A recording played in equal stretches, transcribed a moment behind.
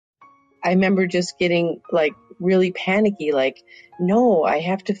I remember just getting like really panicky, like, no, I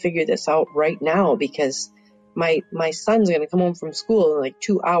have to figure this out right now because my son's going to come home from school in like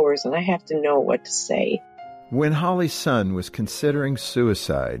 2 hours and I have to know what to say. When Holly's son was considering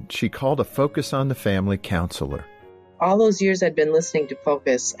suicide, she called a Focus on the Family counselor. All those years I'd been listening to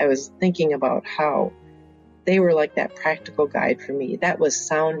Focus, I was thinking about how they were like that practical guide for me. That was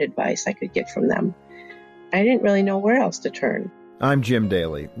sound advice I could get from them. I didn't really know where else to turn. I'm Jim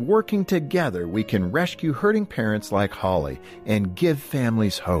Daly. Working together, we can rescue hurting parents like Holly and give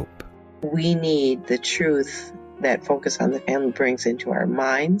families hope. We need the truth that Focus on the Family brings into our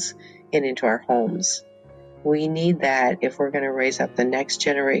minds and into our homes. We need that if we're going to raise up the next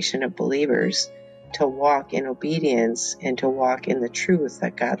generation of believers to walk in obedience and to walk in the truth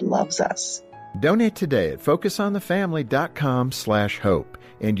that God loves us. Donate today at focusonthefamily.com/hope,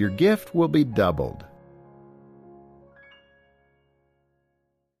 and your gift will be doubled.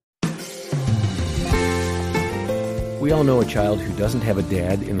 We all know a child who doesn't have a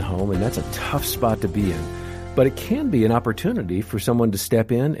dad in the home, and that's a tough spot to be in. But it can be an opportunity for someone to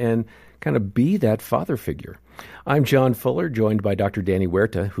step in and kind of be that father figure. I'm John Fuller, joined by Dr. Danny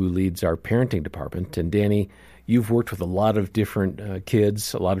Huerta, who leads our parenting department. And Danny, you've worked with a lot of different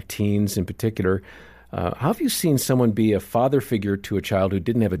kids, a lot of teens in particular. How have you seen someone be a father figure to a child who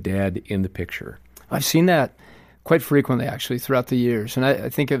didn't have a dad in the picture? I've seen that quite frequently, actually, throughout the years. And I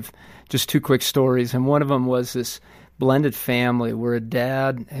think of just two quick stories. And one of them was this blended family where a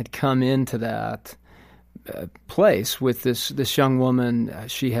dad had come into that place with this young woman.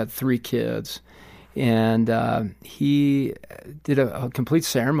 She had 3 kids. And he did a complete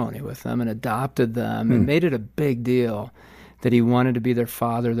ceremony with them and adopted them and made it a big deal that he wanted to be their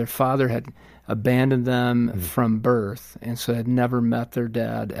father. Their father had abandoned them from birth, and so had never met their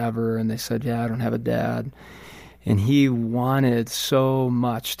dad ever. And they said, yeah, I don't have a dad. And he wanted so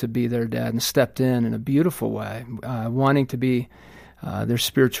much to be their dad and stepped in a beautiful way, wanting to be their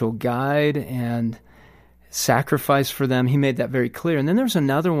spiritual guide and sacrifice for them. He made that very clear. And then there's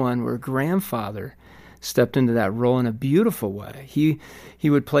another one where a grandfather stepped into that role in a beautiful way. He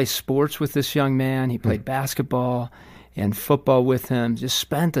would play sports with this young man. He played basketball and football with him, just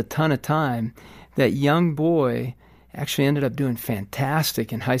spent a ton of time. That young boy actually ended up doing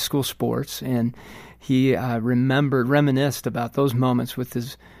fantastic in high school sports, and he reminisced about those moments with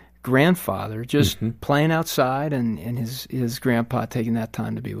his grandfather, just playing outside and his grandpa taking that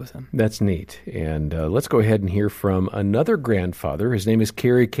time to be with him. That's neat. And let's go ahead and hear from another grandfather. His name is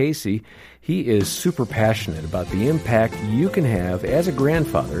Kerry Casey. He is super passionate about the impact you can have as a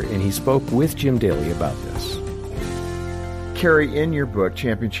grandfather, and he spoke with Jim Daly about this. Kerry, in your book,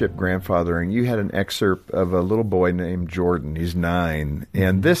 Championship Grandfathering, you had an excerpt of a little boy named Jordan. He's 9.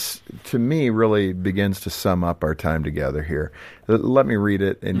 And this, to me, really begins to sum up our time together here. Let me read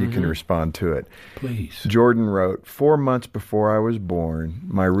it, and you can respond to it. Please. Jordan wrote, 4 months before I was born,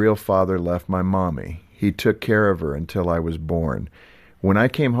 my real father left my mommy. He took care of her until I was born. When I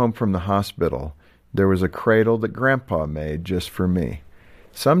came home from the hospital, there was a cradle that Grandpa made just for me.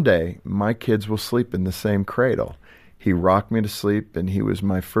 Someday, my kids will sleep in the same cradle. He rocked me to sleep, and he was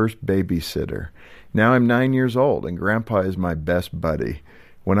my first babysitter. Now I'm 9 years old, and Grandpa is my best buddy.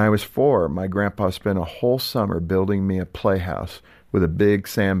 When I was 4, my grandpa spent a whole summer building me a playhouse with a big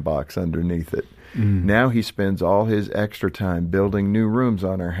sandbox underneath it. Now he spends all his extra time building new rooms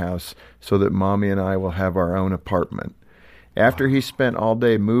on our house so that Mommy and I will have our own apartment. After he spent all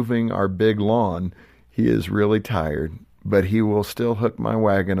day moving our big lawn, he is really tired, but he will still hook my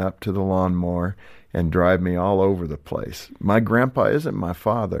wagon up to the lawnmower and drive me all over the place. My grandpa isn't my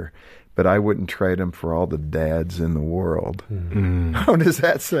father, but I wouldn't trade him for all the dads in the world. How does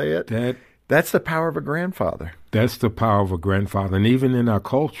that say it? That's the power of a grandfather. That's the power of a grandfather. And even in our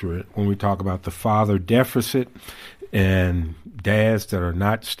culture, when we talk about the father deficit and dads that are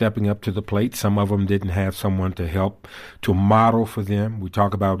not stepping up to the plate, some of them didn't have someone to help, to model for them. We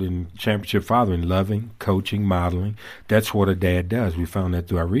talk about in Championship Fathering, loving, coaching, modeling. That's what a dad does. We found that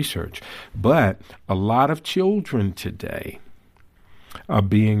through our research. But a lot of children today are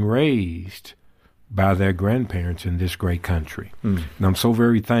being raised by their grandparents in this great country. And I'm so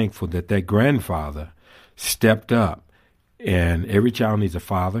very thankful that that grandfather stepped up. And every child needs a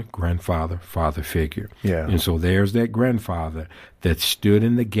father, grandfather, father figure. Yeah. And so there's that grandfather that stood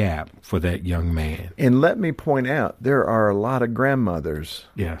in the gap for that young man. And let me point out, there are a lot of grandmothers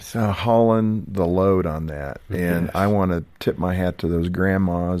hauling the load on that. And I want to tip my hat to those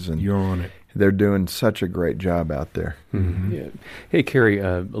grandmas. And you're on it. They're doing such a great job out there. Yeah. Hey, Kerry,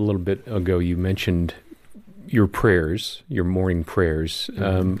 a little bit ago you mentioned your prayers, your morning prayers,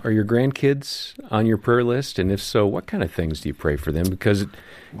 are your grandkids on your prayer list? And if so, what kind of things do you pray for them? Because it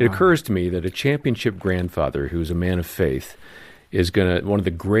occurs to me that a championship grandfather who's a man of faith is one of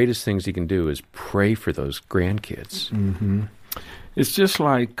the greatest things he can do is pray for those grandkids. Mm-hmm. It's just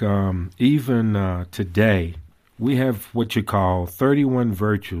like even today, we have what you call 31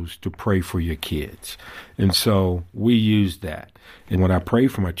 virtues to pray for your kids. And so we use that. And when I pray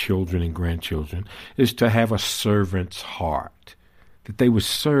for my children and grandchildren, is to have a servant's heart, that they would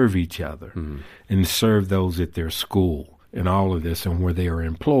serve each other and serve those at their school and all of this and where they are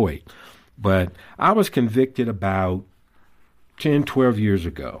employed. But I was convicted about 10, 12 years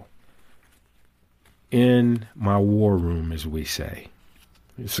ago in my war room, as we say.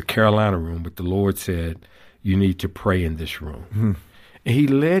 It's a Carolina room, but the Lord said, you need to pray in this room. And he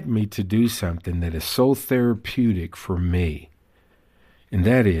led me to do something that is so therapeutic for me, and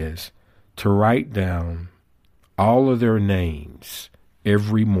that is to write down all of their names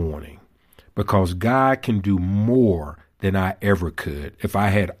every morning, because God can do more than I ever could if I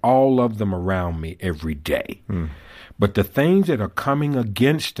had all of them around me every day. But the things that are coming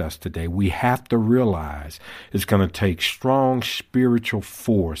against us today, we have to realize it's going to take strong spiritual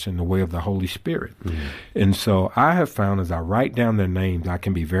force in the way of the Holy Spirit. And so I have found as I write down their names, I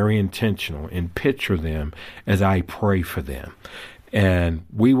can be very intentional and picture them as I pray for them. And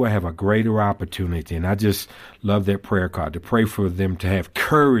we will have a greater opportunity. And I just love that prayer card, to pray for them to have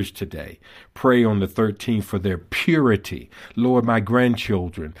courage today. Pray on the 13th for their purity. Lord, my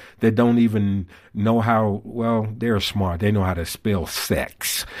grandchildren that don't even know how, well, they're smart. They know how to spell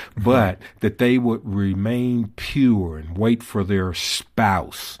sex. But that they would remain pure and wait for their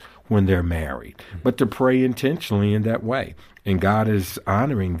spouse when they're married. But to pray intentionally in that way. And God is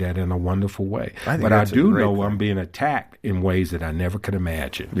honoring that in a wonderful way. But I do know I'm being attacked in ways that I never could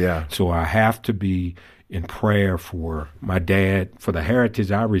imagine. Yeah. So I have to be in prayer for my dad, for the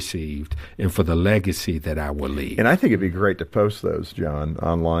heritage I received, and for the legacy that I will leave. And I think it'd be great to post those, John,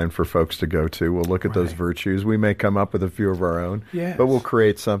 online for folks to go to. We'll look at those virtues. We may come up with a few of our own, but we'll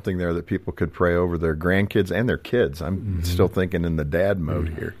create something there that people could pray over their grandkids and their kids. I'm still thinking in the dad mode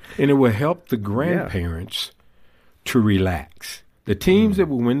here. And it will help the grandparents to relax. The teams that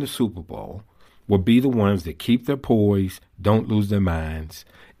will win the Super Bowl will be the ones that keep their poise, don't lose their minds,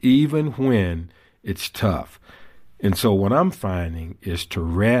 even when it's tough. And so what I'm finding is to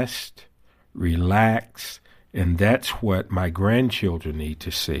rest, relax, and that's what my grandchildren need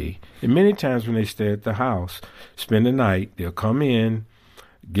to see. And many times when they stay at the house, spend the night, they'll come in,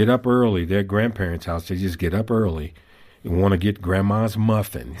 get up early. Their grandparents' house, they just get up early and want to get grandma's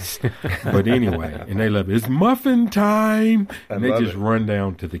muffins. But anyway, and they love it. It's muffin time. And they just run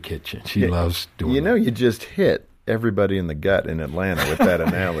down to the kitchen. She loves doing it. You know, you just hit everybody in the gut in Atlanta with that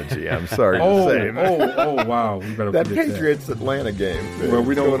analogy. I'm sorry to say. Oh, wow. We better that Patriots-Atlanta game. Well,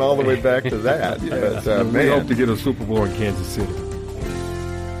 we don't going all the way back to that. But, we hope to get a Super Bowl in Kansas City.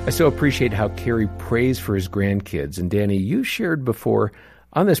 I so appreciate how Kerry prays for his grandkids. And Danny, you shared before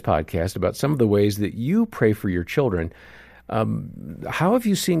on this podcast about some of the ways that you pray for your children. How have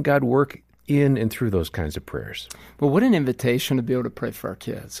you seen God work in and through those kinds of prayers? Well, what an invitation to be able to pray for our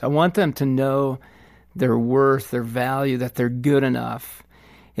kids. I want them to know their worth, their value, that they're good enough.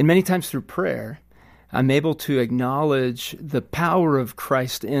 And many times through prayer, I'm able to acknowledge the power of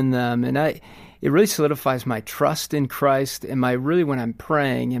Christ in them. And it really solidifies my trust in Christ. When I'm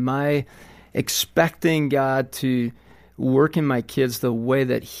praying, am I expecting God to work in my kids the way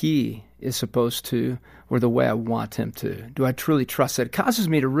that He is supposed to, or the way I want Him to? Do I truly trust that? It causes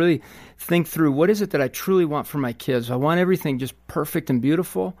me to really think through, what is it that I truly want for my kids? Do I want everything just perfect and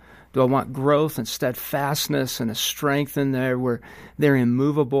beautiful? Do I want growth and steadfastness and a strength in there where they're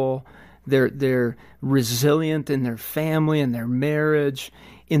immovable, they're resilient in their family and their marriage,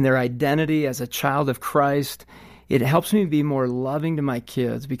 in their identity as a child of Christ? It helps me be more loving to my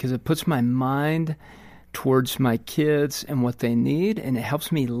kids because it puts my mind towards my kids and what they need, and it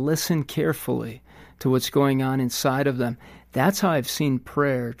helps me listen carefully to what's going on inside of them. That's how I've seen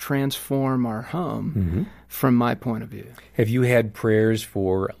prayer transform our home from my point of view. Have you had prayers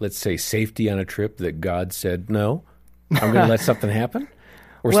for, let's say, safety on a trip that God said, no, I'm going to let something happen?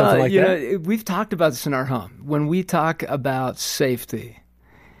 Or something like that? We've talked about this in our home. When we talk about safety,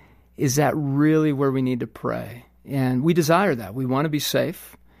 is that really where we need to pray? And we desire that. We want to be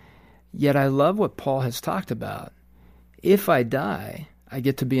safe. Yet I love what Paul has talked about. If I die, I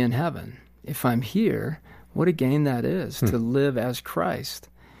get to be in heaven. If I'm here, what a gain that is to live as Christ.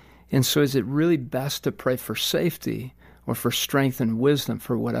 And so is it really best to pray for safety or for strength and wisdom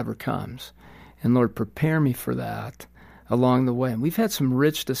for whatever comes? And Lord, prepare me for that. along the way. And we've had some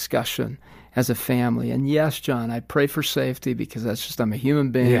rich discussion as a family. And yes, John, I pray for safety because I'm a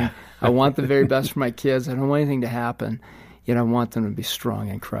human being. Yeah. I want the very best for my kids. I don't want anything to happen, yet I want them to be strong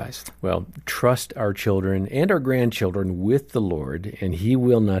in Christ. Well, trust our children and our grandchildren with the Lord, and He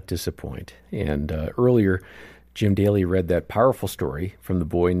will not disappoint. And earlier, Jim Daly read that powerful story from the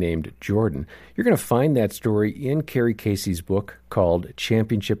boy named Jordan. You're going to find that story in Carrie Casey's book called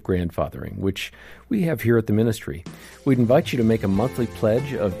Championship Grandfathering, which we have here at the ministry. We'd invite you to make a monthly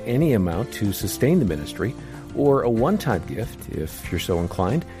pledge of any amount to sustain the ministry, or a one-time gift if you're so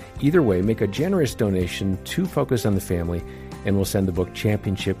inclined. Either way, make a generous donation to Focus on the Family, and we'll send the book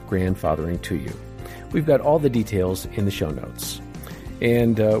Championship Grandfathering to you. We've got all the details in the show notes.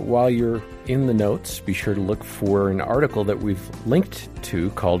 And while you're in the notes, be sure to look for an article that we've linked to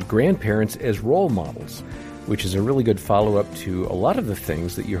called Grandparents as Role Models, which is a really good follow-up to a lot of the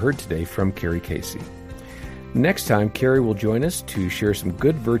things that you heard today from Carrie Casey. Next time, Carrie will join us to share some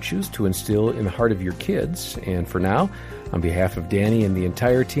good virtues to instill in the heart of your kids. And for now, on behalf of Danny and the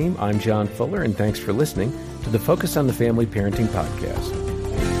entire team, I'm John Fuller, and thanks for listening to the Focus on the Family Parenting Podcast.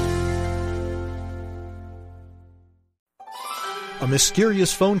 A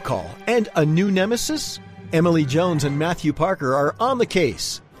mysterious phone call and a new nemesis? Emily Jones and Matthew Parker are on the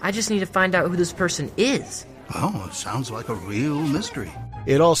case. I just need to find out who this person is. Oh, it sounds like a real mystery.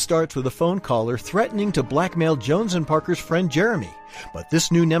 It all starts with a phone caller threatening to blackmail Jones and Parker's friend Jeremy. But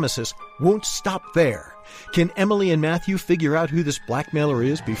this new nemesis won't stop there. Can Emily and Matthew figure out who this blackmailer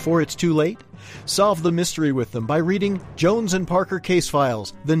is before it's too late? Solve the mystery with them by reading Jones and Parker Case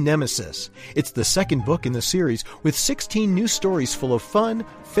Files, The Nemesis. It's the second book in the series with 16 new stories full of fun,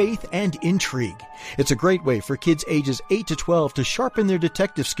 faith, and intrigue. It's a great way for kids ages 8 to 12 to sharpen their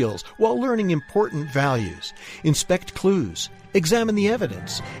detective skills while learning important values. Inspect clues, examine the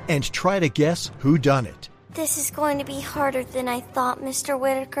evidence, and try to guess who done it. This is going to be harder than I thought, Mr.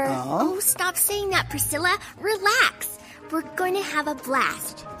 Whitaker. Oh, stop saying that, Priscilla. Relax. We're going to have a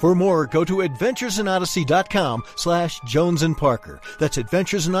blast. For more, go to adventuresinodyssey.com/Jones and Parker. That's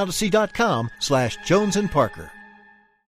adventuresinodyssey.com/Jones and Parker.